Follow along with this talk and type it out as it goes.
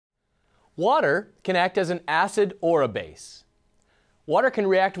Water can act as an acid or a base. Water can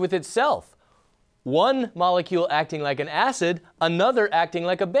react with itself. One molecule acting like an acid, another acting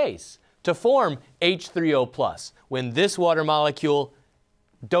like a base, to form H3O+. When this water molecule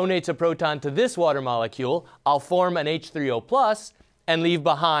donates a proton to this water molecule, I'll form an H3O+ and leave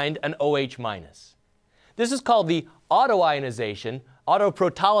behind an OH-. This is called the autoionization,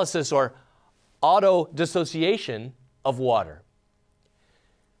 autoprotolysis, or autodissociation of water.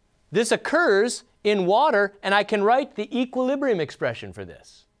 This occurs in water, and I can write the equilibrium expression for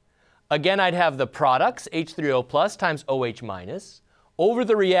this. Again, I'd have the products, H3O+ times OH-, over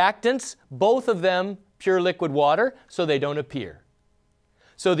the reactants, both of them pure liquid water, so they don't appear.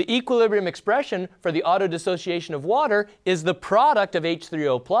 So the equilibrium expression for the autodissociation of water is the product of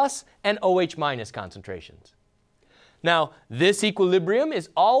H3O+ and OH- concentrations. Now, this equilibrium is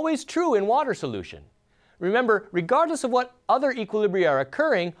always true in water solution. Remember, regardless of what other equilibria are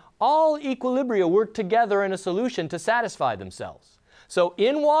occurring, all equilibria work together in a solution to satisfy themselves. So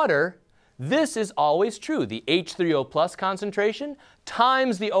in water, this is always true. The H3O+ concentration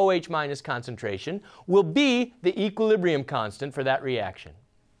times the OH- concentration will be the equilibrium constant for that reaction.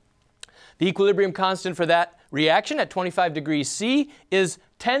 The equilibrium constant for that reaction at 25 degrees C is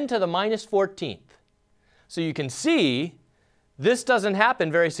 10 to the minus 14th. So you can see this doesn't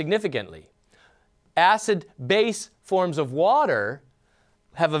happen very significantly. Acid-base forms of water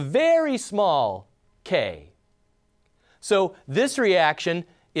have a very small K. So this reaction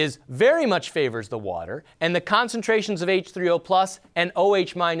very much favors the water, and the concentrations of H3O+ and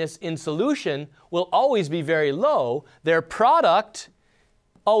OH- in solution will always be very low, their product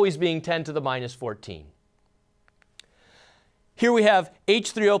always being 10 to the minus 14. Here we have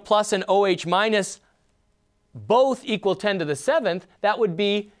H3O+ and OH- both equal 10 to the 7th. That would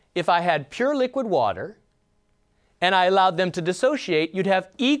be if I had pure liquid water and I allowed them to dissociate, you'd have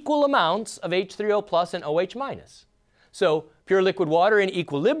equal amounts of H3O+ and OH-. So pure liquid water in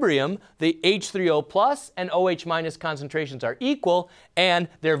equilibrium, the H3O+ and OH- concentrations are equal, and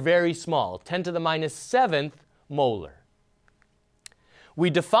they're very small, 10 to the minus 7th molar. We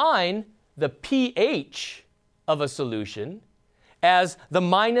define the pH of a solution as the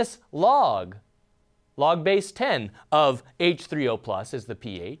minus log base 10 of H3O+ is the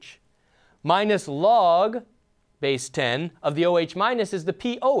pH, minus log base 10 of the OH- is the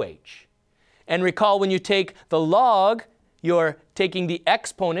pOH. And recall, when you take the log, you're taking the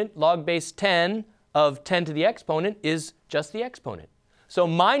exponent. Log base 10 of 10 to the exponent is just the exponent. So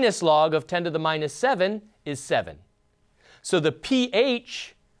minus log of 10 to the minus 7 is 7. So the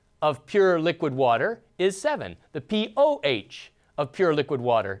pH of pure liquid water is 7. The pOH of pure liquid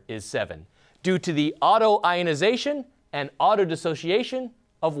water is 7, due to the autoionization and autodissociation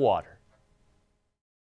of water.